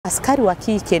Askari wa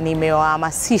kike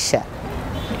nimewahamasisha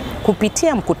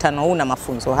kupitia mkutano huu na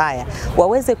mafunzo haya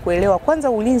waweze kuelewa kwanza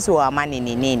ulinzi wa amani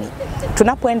ni nini.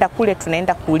 Tunapoenda kule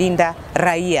tunaenda kulinda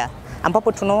raia,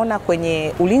 ambapo tunaona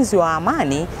kwenye ulinzi wa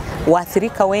amani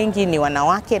waathirika wengi ni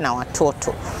wanawake na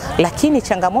watoto. Lakini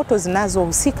changamoto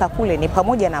zinazohusika kule ni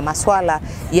pamoja na masuala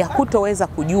ya kutoweza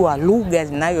kujua lugha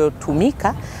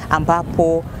zinayotumika,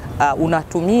 ambapo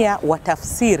unatumia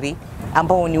watafsiri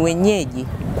ambao ni wenyeji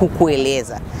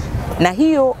kukueleza. Na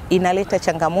hiyo inaleta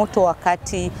changamoto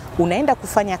wakati unaenda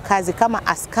kufanya kazi kama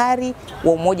askari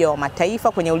wa Umoja wa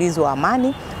Mataifa kwenye ulinzi wa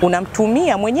amani,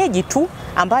 unamtumia mwenyeji tu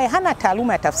ambaye hana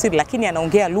taaluma ya tafsiri, lakini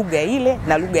anaongea lugha ile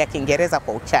na lugha ya Kiingereza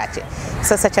kwa uchache.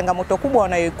 Sasa changamoto kubwa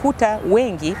wanayoikuta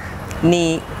wengi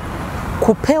ni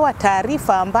kupewa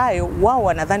taarifa ambayo wao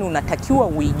wanadhani unatakiwa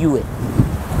uijue.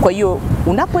 Kwa hiyo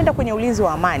unapoenda kwenye ulinzi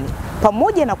wa amani,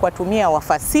 pamoja na kuwatumia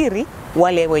wafasiri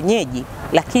wale wenyeji,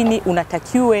 lakini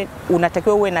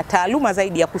unatakiwa uwe na taaluma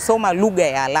zaidi ya kusoma lugha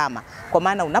ya alama. Kwa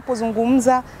maana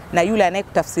unapozungumza na yule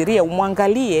anayekutafsiria,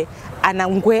 umwangalie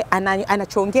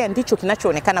anachoongea ndicho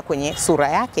kinachoonekana kwenye sura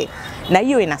yake, na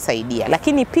hiyo inasaidia.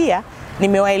 Lakini pia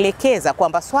nimewaelekeza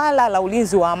kwamba swala la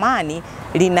ulinzi wa amani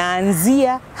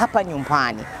linaanzia hapa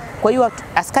nyumbani. Kwa hiyo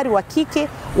askari wa kike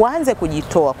waanze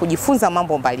kujitoa, kujifunza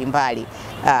mambo mbalimbali.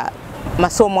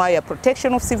 Masomo hayo ya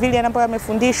protection of civilian ambayo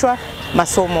yamefundishwa,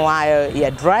 masomo hayo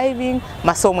ya driving,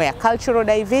 masomo ya cultural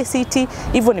diversity.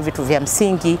 Hivyo ni vitu vya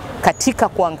msingi katika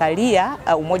kuangalia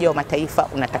Umoja wa Mataifa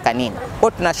unataka nini.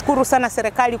 Kwa tunashukuru sana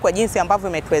serikali kwa jinsi ambavyo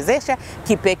imetuwezesha,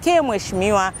 kipekee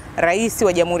Mheshimiwa Rais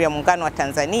wa Jamhuri ya Muungano wa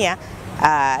Tanzania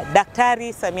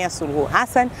Daktari Samia Suluhu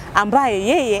Hassan, ambaye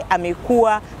yeye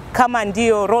amekuwa kama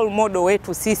ndio role model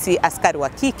wetu sisi askari wa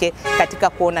kike katika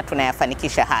kuona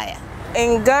tunayafanikisha haya.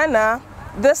 In Ghana,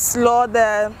 this law,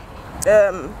 the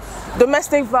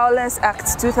Domestic Violence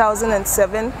Act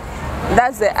 2007,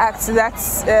 that's the act that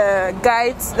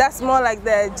guides, that's more like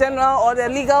the general or the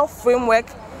legal framework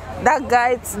that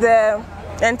guides the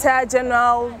entire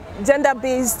general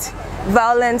gender-based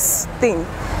violence thing.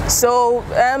 So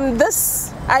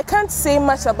this, I can't say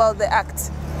much about the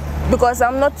act because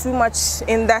I'm not too much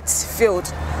in that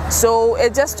field. So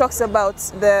it just talks about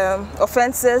the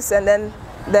offenses and then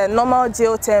the normal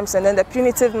jail terms and then the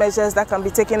punitive measures that can be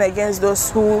taken against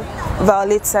those who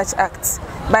violate such acts.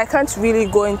 But I can't really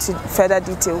go into further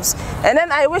details. And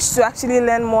then I wish to actually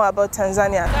learn more about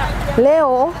Tanzania.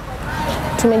 Leo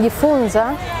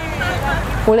tumejifunza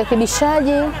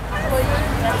urekebishaji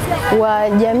wa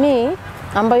jamii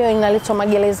ambayo inaletwa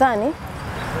magerezani,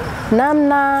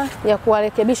 namna ya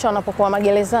kuwarekebisha wanapokuwa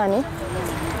magerezani,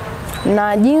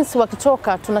 na jinsi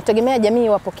wakitoka tunategemea jamii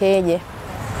wapokeeje.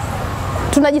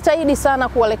 Tunajitahidi sana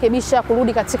kuwarekebisha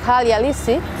kurudi katika hali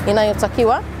halisi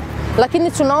inayotakiwa,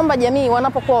 lakini tunaomba jamii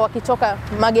wanapokuwa wakitoka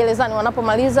magerezani,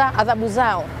 wanapomaliza adhabu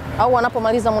zao au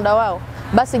wanapomaliza muda wao,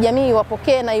 basi jamii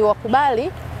wapokee na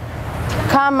iwakubali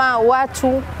kama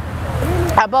watu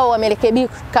ambao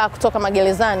wamerekebika kutoka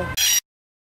magerezani.